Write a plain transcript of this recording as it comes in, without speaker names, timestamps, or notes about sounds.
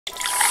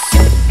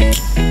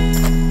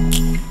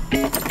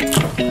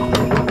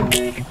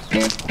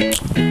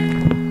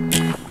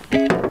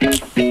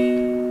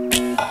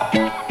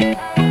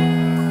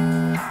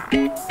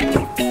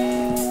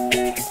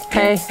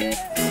Hey,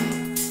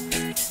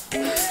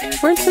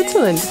 we're in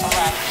Switzerland.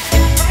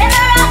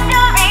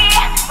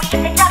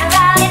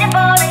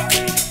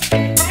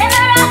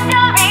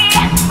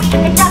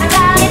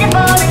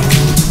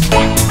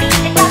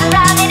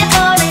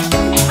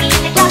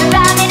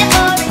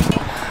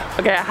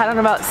 Okay, I had on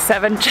about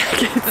 7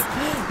 jackets.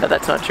 No,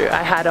 that's not true.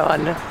 I had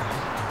on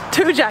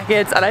 2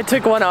 jackets and I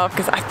took one off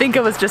because I think I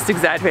was just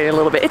exaggerating a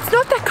little bit. It's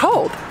not that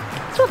cold.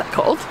 It's not that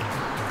cold.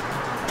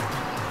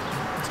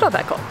 It's not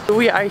that cold.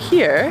 We are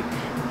here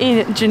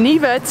in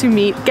Geneva to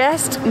meet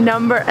guest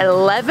number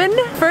 11.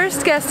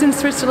 First guest in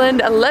Switzerland,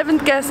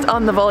 11th guest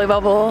on the Volley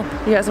Bubble.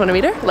 You guys want to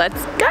meet her?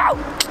 Let's go!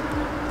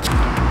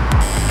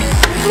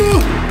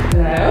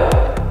 Hello?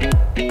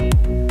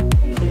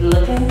 Good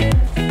looking.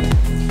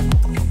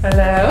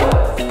 Hello?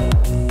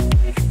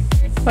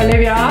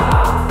 Olivia?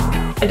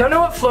 I don't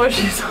know what floor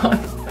she's on.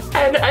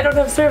 And I don't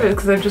have service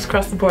because I've just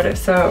crossed the border.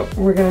 So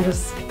we're gonna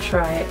just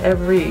try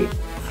every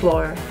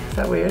floor. Is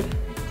that weird?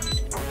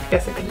 I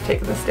guess I could have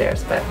taken the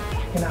stairs, but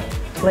you know,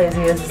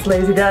 lazy as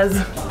lazy does.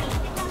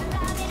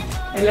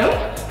 Hello?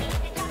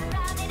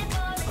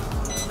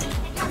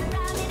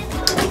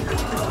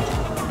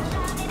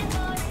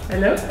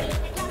 Hello?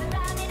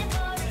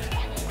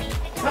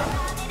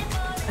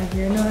 Oh, I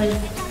hear noise.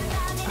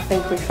 I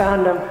think we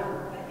found him.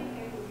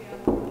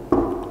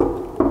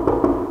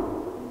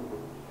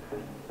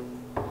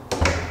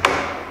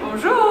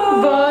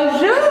 Bonjour!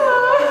 Bonjour!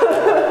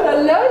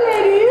 Hello,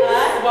 ladies!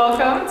 Hi.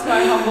 Welcome to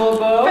my humble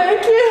abode.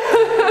 Thank you!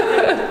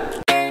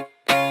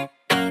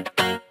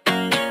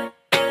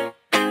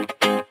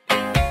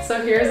 So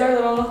here's our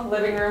little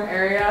living room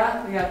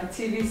area. We got the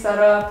TV set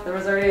up. There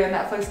was already a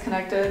Netflix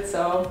connected,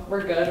 so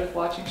we're good with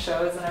watching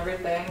shows and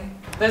everything.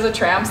 There's a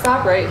tram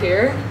stop right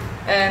here.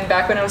 And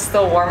back when it was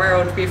still warmer,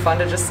 it would be fun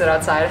to just sit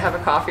outside, have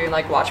a coffee, and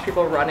like watch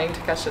people running to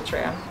catch the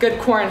tram. Good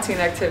quarantine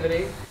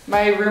activity.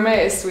 My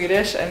roommate is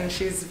Swedish and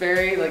she's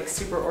very like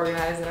super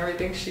organized and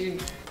everything. She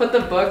put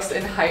the books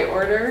in height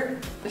order.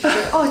 She's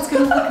like, oh, it's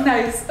gonna look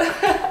nice.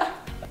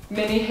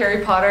 Mini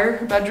Harry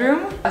Potter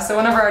bedroom. So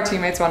whenever our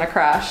teammates want to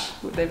crash,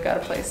 they've got a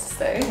place to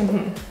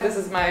stay. This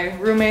is my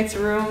roommate's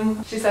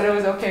room. She said it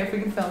was okay if we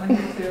can film in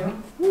here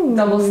too. Ooh.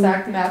 Double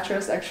stacked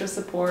mattress, extra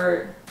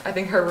support. I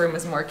think her room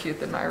is more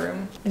cute than my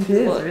room. It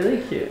is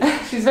really cute.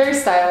 She's very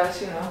stylish,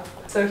 you know.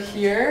 So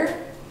here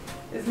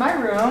is my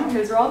room.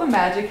 Here's where all the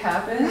magic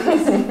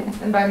happens.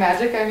 And by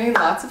magic, I mean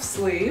lots of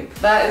sleep.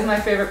 That is my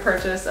favorite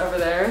purchase over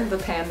there, the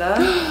panda.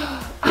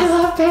 I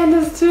love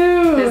pandas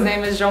too! His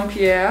name is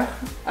Jean-Pierre.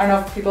 I don't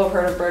know if people have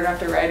heard of Bird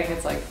After Writing.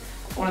 It's like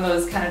one of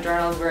those kind of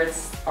journals where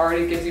it's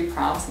already gives you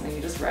prompts and then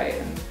you just write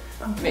and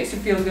it makes you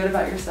feel good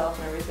about yourself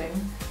and everything.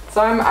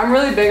 So I'm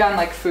really big on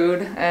like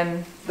food,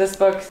 and this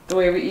book, The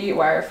Way We Eat,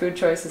 Why Our Food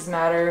Choices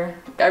Matter.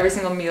 Every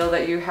single meal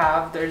that you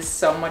have, there's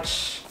so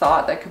much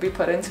thought that could be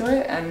put into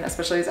it, and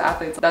especially as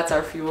athletes, that's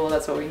our fuel,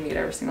 that's what we need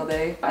every single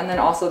day. And then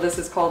also this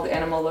is called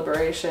Animal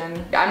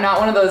Liberation. I'm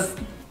not one of those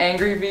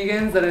angry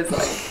vegans that is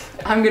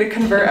like, I'm gonna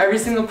convert every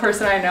single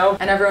person I know,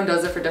 and everyone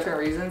does it for different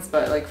reasons,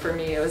 but like for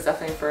me, it was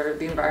definitely for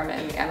the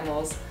environment and the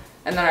animals.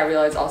 And then I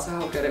realized also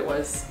how good it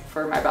was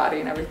for my body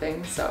and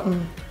everything,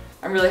 so.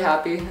 I'm really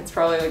happy. It's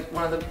probably like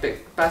one of the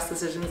best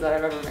decisions that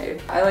I've ever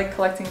made. I like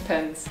collecting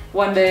pins.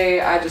 One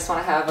day I just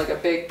want to have like a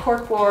big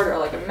corkboard or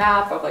like a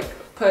map of like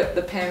put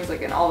the pins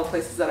like in all the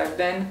places that I've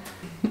been.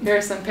 Here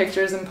are some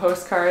pictures and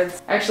postcards.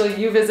 Actually,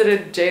 you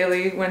visited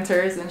Jaylee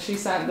Winters and she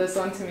sent this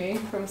one to me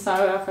from San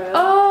Rafael.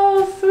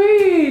 Oh,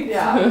 sweet!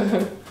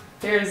 Yeah.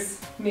 Here's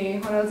me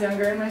when I was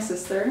younger and my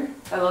sister.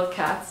 I love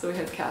cats, so we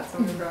had cats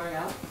when we were growing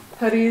up.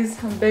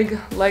 Hoodies, I'm a big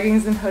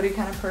leggings and hoodie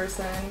kind of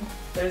person.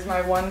 There's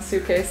my one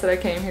suitcase that I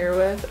came here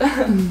with.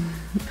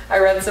 I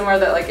read somewhere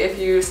that like if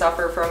you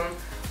suffer from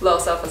low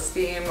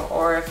self-esteem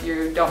or if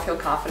you don't feel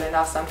confident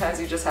enough, sometimes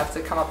you just have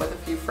to come up with a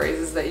few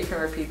phrases that you can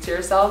repeat to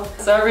yourself.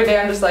 So every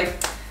day I'm just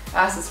like,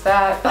 ass is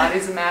fat,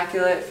 body's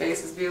immaculate,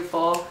 face is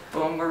beautiful,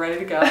 boom, we're ready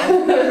to go.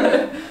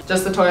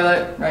 Just the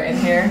toilet right in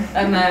here.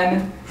 And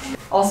then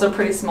also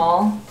pretty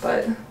small,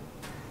 but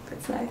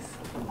it's nice.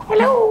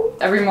 Hello!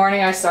 Every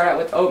morning I start out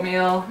with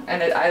oatmeal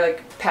and I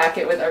like pack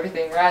it with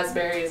everything,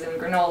 raspberries and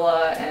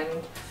granola and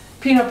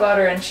peanut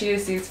butter and chia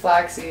seeds,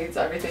 flax seeds,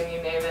 everything,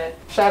 you name it.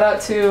 Shout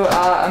out to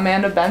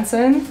Amanda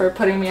Benson for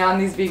putting me on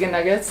these vegan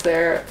nuggets.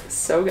 They're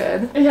so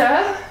good.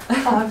 Yeah?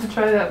 I'll have to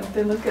try them.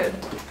 They look good.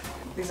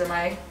 These are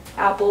my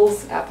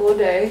apples, apple a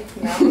day,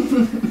 you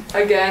know.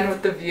 Again,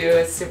 with the view,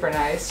 it's super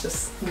nice.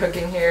 Just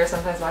cooking here,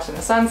 sometimes watching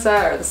the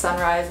sunset or the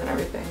sunrise and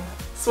everything.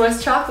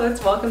 Swiss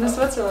chocolates, welcome to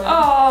Switzerland.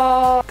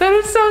 Oh, that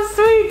is so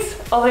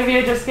sweet.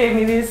 Olivia just gave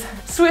me these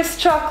Swiss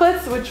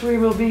chocolates, which we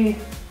will be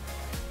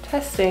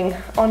testing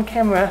on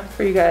camera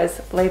for you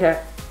guys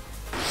later.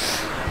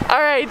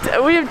 All right,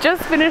 we have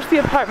just finished the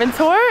apartment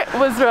tour.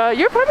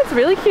 Your apartment's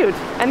really cute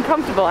and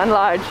comfortable and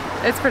large.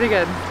 It's pretty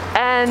good.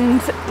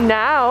 And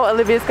now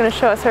Olivia's gonna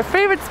show us her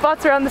favorite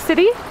spots around the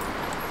city.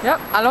 Yep,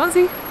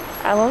 allons-y.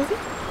 Allons-y.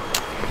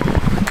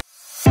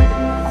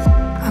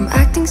 I'm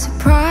acting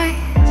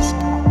surprised,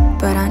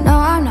 but I know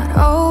I'm not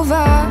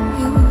over.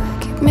 You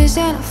keep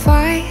missing our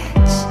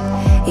fights,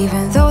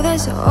 even though they're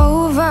so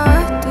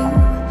overdue.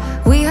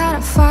 We had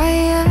a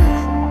fire,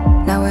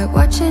 now we're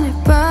watching it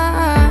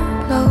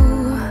burn low.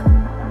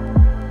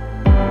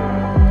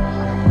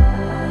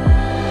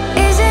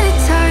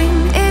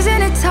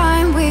 Isn't it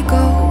time we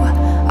go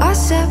our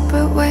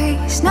separate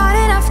ways? Not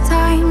enough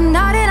time,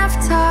 not enough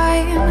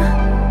time.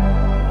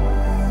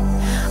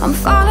 I'm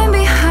falling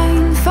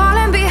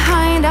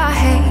behind, I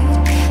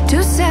hate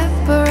to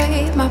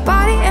separate my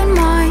body and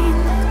mind,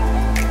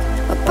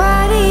 my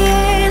body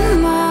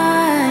and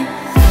mind.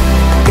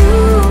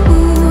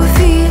 You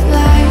feel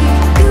like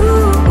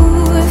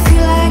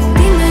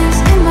demons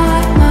in my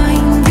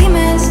mind,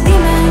 demons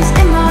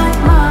in my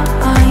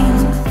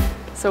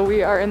mind. So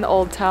we are in the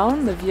old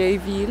town, the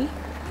Ville,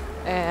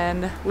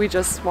 and we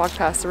just walked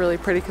past a really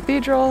pretty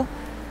cathedral.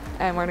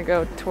 And we're gonna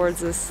go towards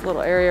this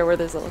little area where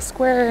there's a little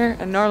square,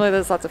 and normally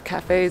there's lots of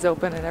cafes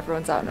open and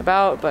everyone's out and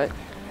about, but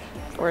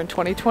we're in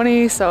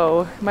 2020,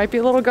 so it might be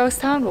a little ghost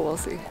town, but we'll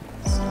see.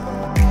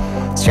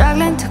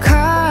 Struggling to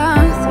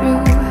come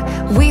through,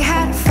 we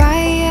had a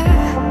fire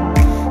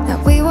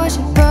that we watched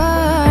it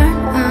burn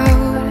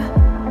out.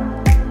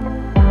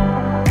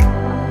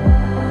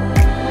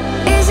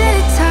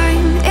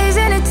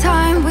 Isn't it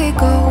time we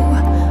go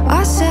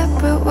our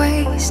separate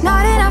ways?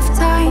 Not enough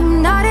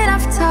time, not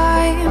enough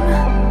time.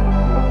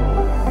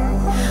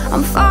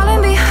 I'm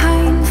falling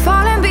behind,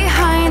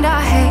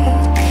 I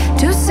hate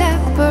to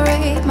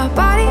separate my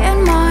body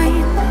and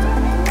mind,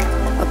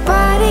 my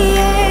body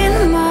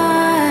and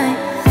mind.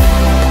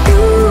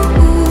 You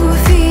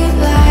feel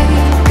like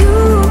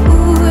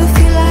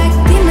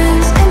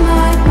demons in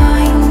my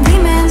mind,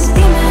 demons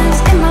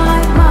in my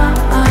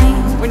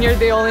mind. When you're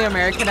the only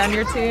American on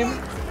your team.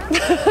 You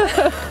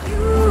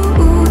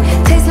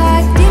taste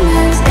like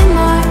demons in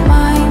my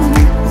mind,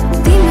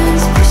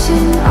 demons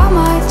pushing all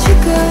my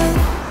triggers.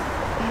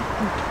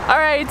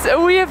 Alright,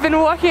 so we have been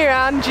walking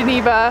around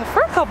Geneva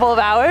for a couple of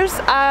hours.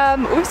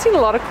 We've seen a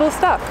lot of cool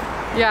stuff.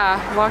 Yeah,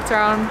 walked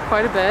around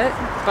quite a bit,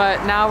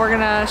 but now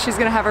she's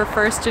gonna have her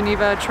first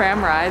Geneva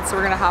tram ride, so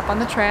we're gonna hop on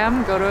the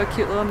tram, go to a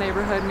cute little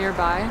neighborhood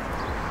nearby,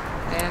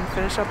 and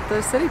finish up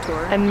the city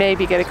tour. And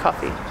maybe get a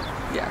coffee.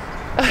 Yeah.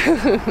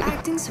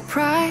 Acting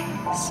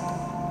surprised,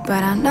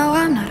 but I know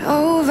I'm not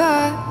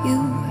over.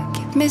 You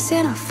keep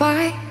missing our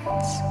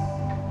fights.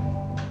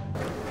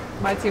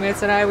 My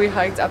teammates and I, we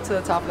hiked up to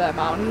the top of that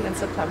mountain in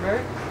September,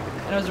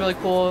 and it was really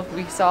cool.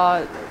 We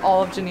saw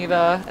all of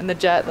Geneva, and the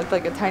jet looked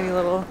like a tiny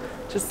little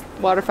just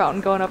water fountain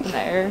going up in the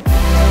air. You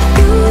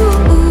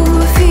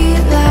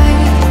feel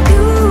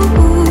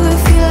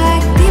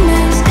like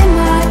demons in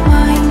my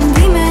mind,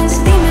 demons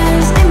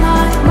in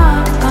my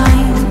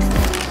mind.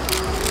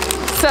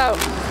 So,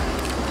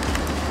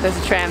 there's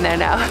a tram there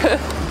now.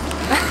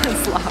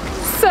 It's loud.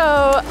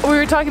 So, we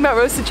were talking about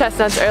roasted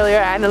chestnuts earlier,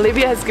 and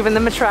Olivia has given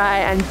them a try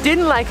and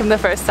didn't like them the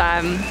first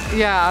time.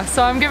 Yeah,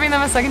 so I'm giving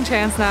them a second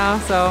chance now,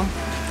 so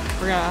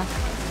we're gonna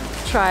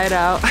try it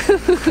out.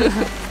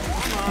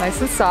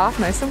 Nice and soft,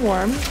 nice and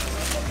warm.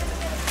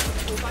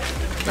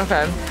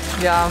 Okay,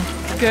 yeah.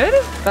 Good?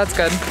 That's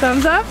good.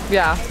 Thumbs up?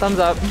 Yeah, thumbs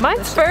up.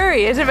 Mine's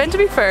furry. Is it meant to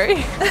be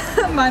furry?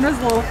 Mine was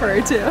a little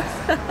furry too.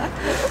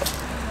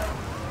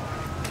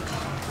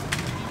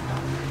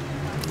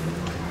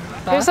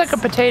 It's like a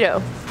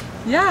potato.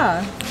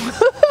 Yeah.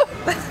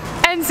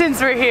 And since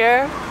we're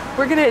here,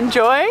 we're gonna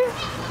enjoy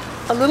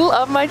a little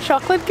of my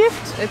chocolate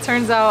gift. It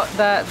turns out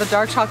that the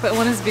dark chocolate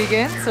one is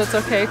vegan, so it's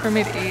okay for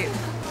me to eat.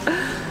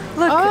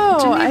 Look,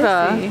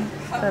 Geneva. I see.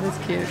 That is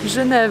cute.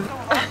 Geneva.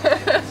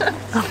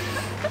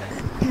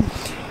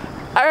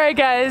 Alright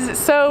guys,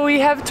 so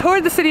we have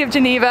toured the city of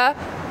Geneva.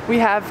 We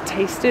have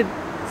tasted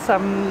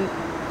some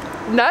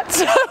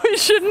nuts. We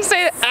shouldn't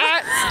say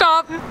that.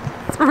 Stop.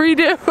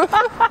 Redo.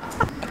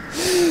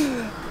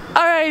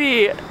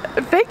 Alrighty.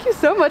 Thank you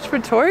so much for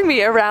touring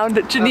me around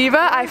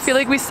Geneva. I feel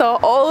like we saw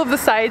all of the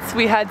sights.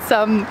 We had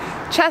some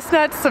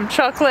chestnuts, some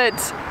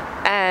chocolate,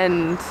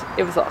 and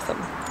it was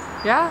awesome.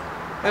 Yeah,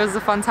 it was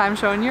a fun time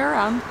showing you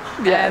around.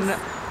 Yes. And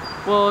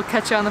we'll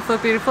catch you on the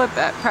flippity flip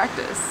at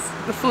practice.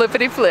 The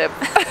flippity flip.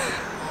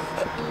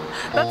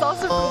 That's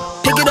awesome.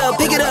 Pick it up,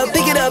 pick it up,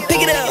 pick it up,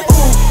 pick it up.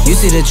 You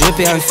see the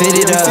drippy, I'm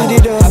fitted up.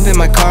 Hop in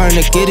my car and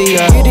the giddy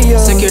up.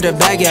 Secure the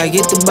bag, yeah, I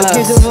get the bus.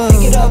 Pick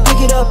it up,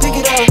 pick it up, pick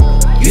it up.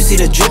 You see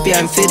the drippy,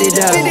 I'm fitted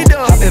up.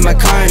 Hop in my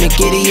car and the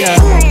giddy up.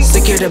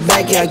 Secure the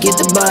bag, yeah, I get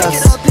the bus.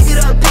 Pick it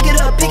up, pick it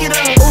up, pick it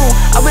up.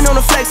 I've been on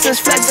the flex since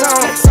flex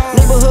on.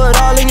 Neighborhood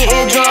all in your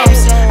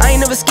eardrums. I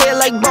ain't never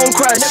scared like Bone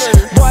Crush.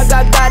 Boy, I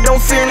got God,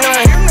 don't fear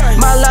none.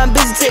 My line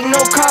busy, take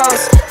no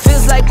calls.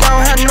 Feels like I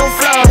don't have no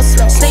flaws.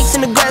 Snakes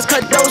in the grass,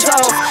 cut those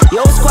off.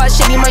 Yo, squad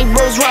shady, my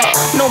bros raw.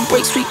 No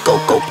breaks, we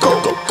go, go, go,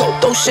 go, go.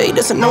 Throw shade,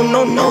 that's a no,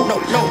 no, no.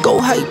 Go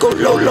high, go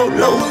low, low,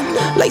 low.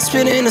 Like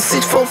spinning in a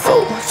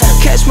 644.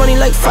 Cash money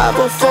like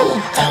 504.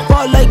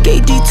 Ball like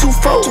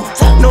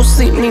AD24. No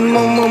sleep, need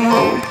more, more,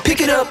 more.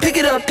 Pick it up, pick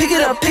it up, pick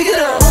it up, pick it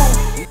up.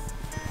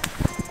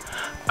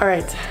 All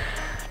right,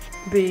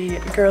 the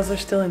girls are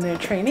still in their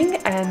training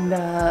and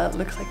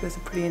looks like there's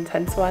a pretty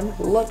intense one.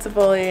 Lots of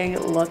volleying,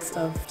 lots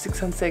of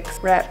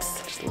 6-on-6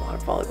 reps, just a lot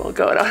of volleyball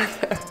going on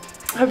there.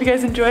 I hope you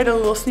guys enjoyed a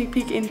little sneak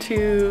peek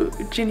into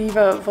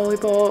Geneva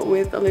volleyball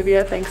with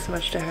Olivia. Thanks so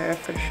much to her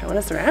for showing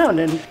us around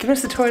and giving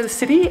us a tour of the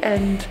city,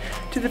 and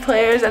to the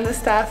players and the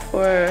staff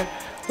for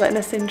letting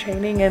us in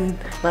training, and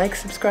like,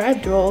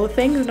 subscribe, do all the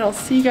things, and I'll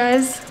see you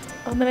guys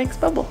on the next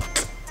bubble.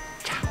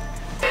 Ciao.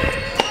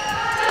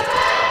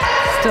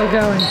 Still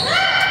going.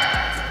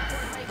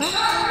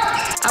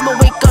 I'ma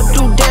wake up,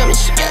 do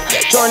damage.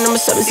 Drawing number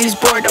 7, he's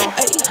bored though.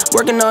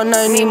 Working all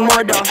night, need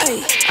more though.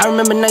 I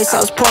remember nights I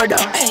was poor though.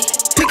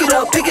 Pick it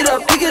up, pick it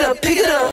up, pick it up, pick it up.